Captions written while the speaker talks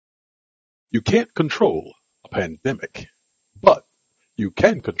You can't control a pandemic, but you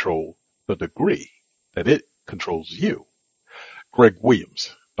can control the degree that it controls you. Greg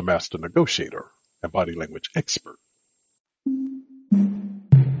Williams, the master negotiator and body language expert.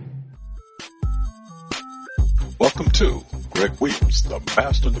 Welcome to Greg Williams, the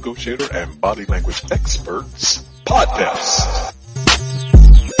master negotiator and body language experts podcast.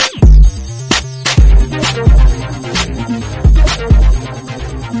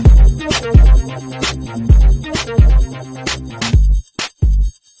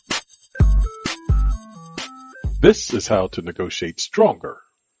 This is how to negotiate stronger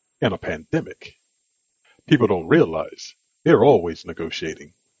in a pandemic. People don't realize they're always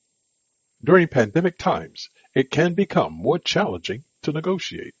negotiating. During pandemic times, it can become more challenging to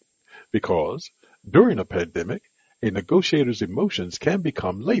negotiate because during a pandemic, a negotiator's emotions can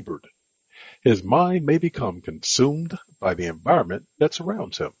become labored. His mind may become consumed by the environment that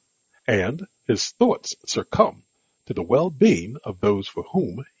surrounds him, and his thoughts succumb to the well-being of those for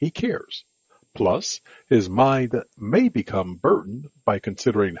whom he cares. Plus, his mind may become burdened by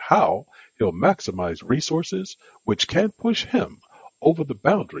considering how he'll maximize resources, which can push him over the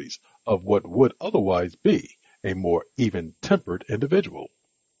boundaries of what would otherwise be a more even-tempered individual.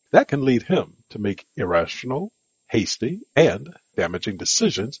 That can lead him to make irrational, hasty, and damaging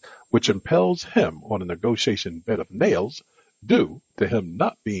decisions, which impels him on a negotiation bed of nails due to him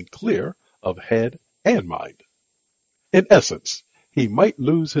not being clear of head and mind. In essence, he might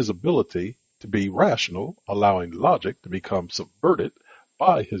lose his ability to be rational, allowing logic to become subverted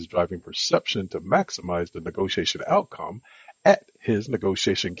by his driving perception to maximize the negotiation outcome at his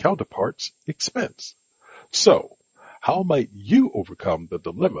negotiation counterpart's expense. So, how might you overcome the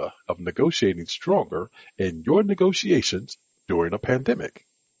dilemma of negotiating stronger in your negotiations during a pandemic?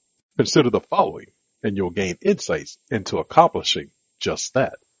 Consider the following, and you'll gain insights into accomplishing just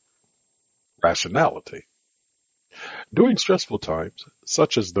that. Rationality. During stressful times,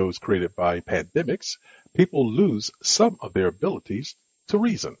 such as those created by pandemics, people lose some of their abilities to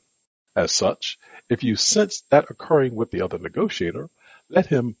reason. As such, if you sense that occurring with the other negotiator, let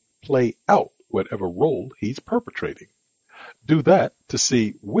him play out whatever role he's perpetrating. Do that to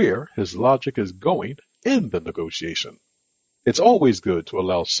see where his logic is going in the negotiation. It's always good to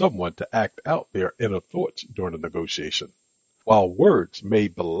allow someone to act out their inner thoughts during a negotiation. While words may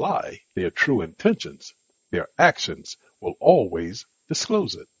belie their true intentions, their actions will always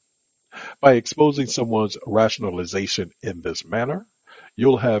disclose it. By exposing someone's rationalization in this manner,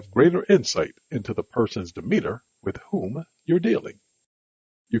 you'll have greater insight into the person's demeanor with whom you're dealing.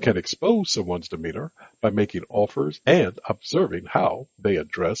 You can expose someone's demeanor by making offers and observing how they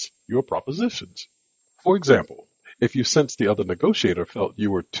address your propositions. For example, if you sense the other negotiator felt you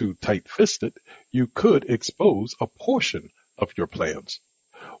were too tight-fisted, you could expose a portion of your plans.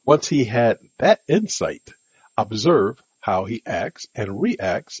 Once he had that insight, observe how he acts and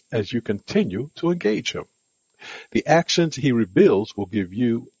reacts as you continue to engage him. The actions he reveals will give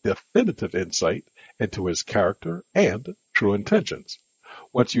you definitive insight into his character and true intentions.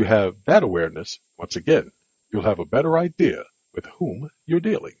 Once you have that awareness, once again, you'll have a better idea with whom you're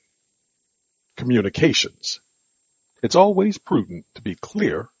dealing. Communications. It's always prudent to be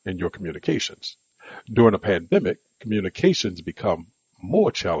clear in your communications. During a pandemic, communications become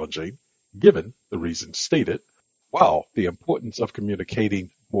more challenging given the reasons stated, while the importance of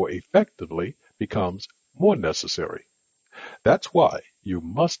communicating more effectively becomes more necessary. That's why you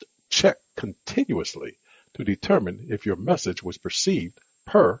must check continuously to determine if your message was perceived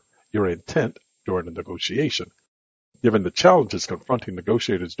per your intent during the negotiation. Given the challenges confronting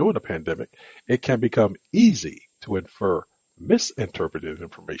negotiators during a pandemic, it can become easy to infer misinterpreted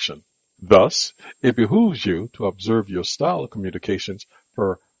information. Thus, it behooves you to observe your style of communications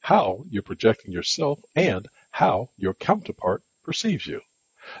per how you're projecting yourself and how your counterpart perceives you.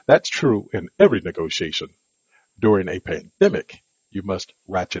 That's true in every negotiation. During a pandemic, you must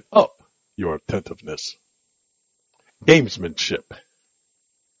ratchet up your attentiveness. Gamesmanship.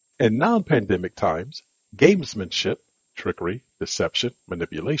 In non-pandemic times, gamesmanship, trickery, deception,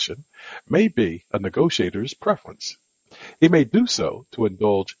 manipulation, may be a negotiator's preference. He may do so to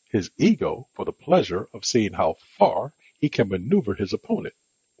indulge his ego for the pleasure of seeing how far he can maneuver his opponent,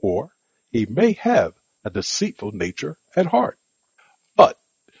 or he may have a deceitful nature at heart. But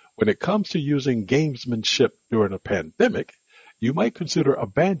when it comes to using gamesmanship during a pandemic, you might consider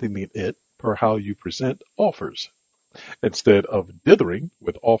abandoning it per how you present offers. Instead of dithering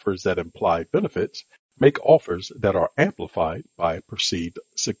with offers that imply benefits, make offers that are amplified by perceived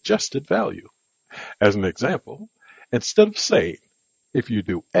suggested value. As an example, instead of saying, if you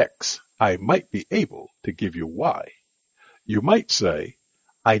do X, I might be able to give you Y, you might say,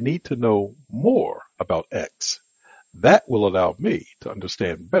 I need to know more about X. That will allow me to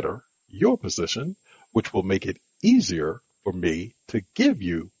understand better your position, which will make it easier for me to give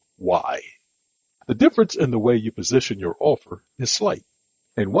you Y. The difference in the way you position your offer is slight.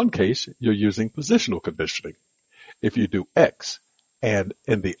 In one case, you're using positional conditioning. If you do X, and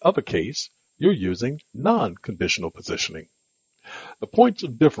in the other case, you're using non-conditional positioning. The points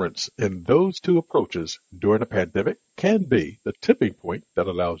of difference in those two approaches during a pandemic can be the tipping point that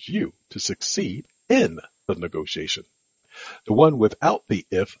allows you to succeed in the negotiation. The one without the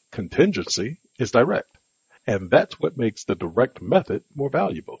if contingency is direct, and that's what makes the direct method more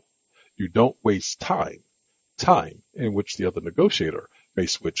valuable. You don't waste time in which the other negotiator may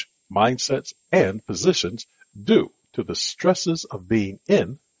switch mindsets and positions due to the stresses of being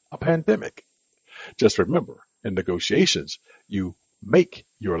in a pandemic. Just remember, in negotiations, you make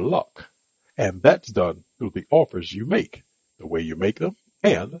your luck, and that's done through the offers you make, the way you make them,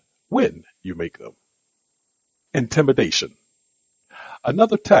 and when you make them. Intimidation.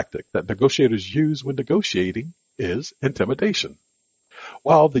 Another tactic that negotiators use when negotiating is intimidation.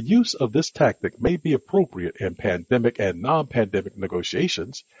 While the use of this tactic may be appropriate in pandemic and non-pandemic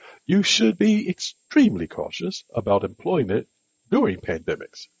negotiations, you should be extremely cautious about employing it during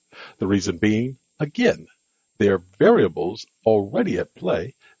pandemics. The reason being, again, there are variables already at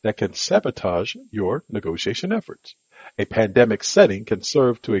play that can sabotage your negotiation efforts. A pandemic setting can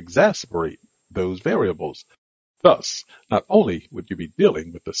serve to exacerbate those variables. Thus, not only would you be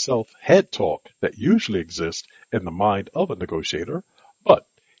dealing with the self-head talk that usually exists in the mind of a negotiator, but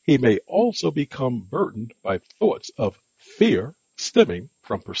he may also become burdened by thoughts of fear stemming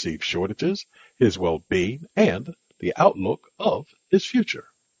from perceived shortages, his well-being, and the outlook of his future.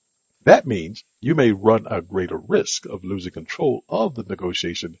 That means you may run a greater risk of losing control of the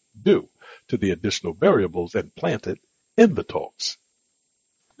negotiation due to the additional variables implanted in the talks.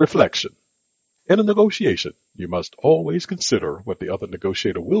 Reflection. In a negotiation, you must always consider what the other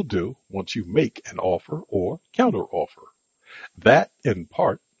negotiator will do once you make an offer or counteroffer. That, in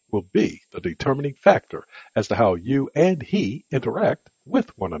part, will be the determining factor as to how you and he interact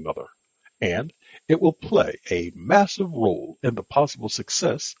with one another, and it will play a massive role in the possible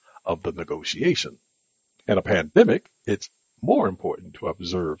success of the negotiation. In a pandemic, it's more important to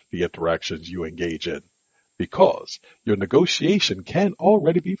observe the interactions you engage in, because your negotiation can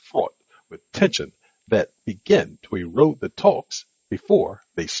already be fraught with tension that begin to erode the talks before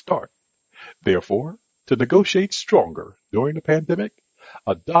they start. Therefore, to negotiate stronger during the pandemic,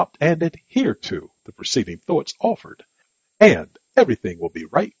 adopt and adhere to the preceding thoughts offered, and everything will be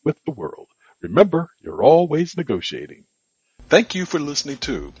right with the world. Remember, you're always negotiating. Thank you for listening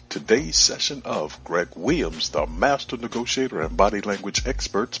to today's session of Greg Williams, the Master Negotiator and Body Language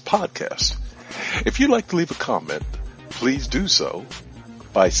Experts podcast. If you'd like to leave a comment, please do so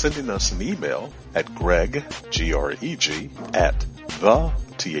by sending us an email at Greg, G-R-E-G, at the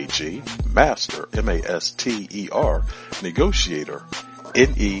T-H-E, Master, M-A-S-T-E-R, Negotiator,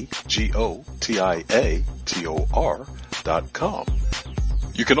 N-E-G-O-T-I-A-T-O-R.com.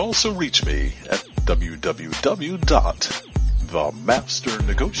 You can also reach me at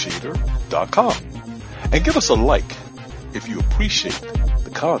www.themasternegotiator.com and give us a like if you appreciate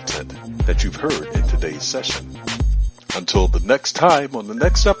the content that you've heard in today's session. Until the next time on the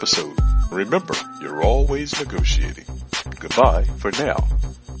next episode, remember, you're always negotiating. Goodbye for now.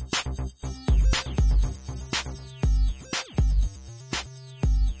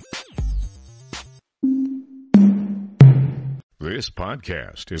 This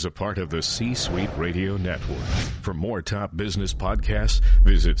podcast is a part of the C-Suite Radio Network. For more top business podcasts,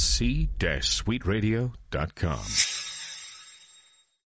 visit c-suiteradio.com.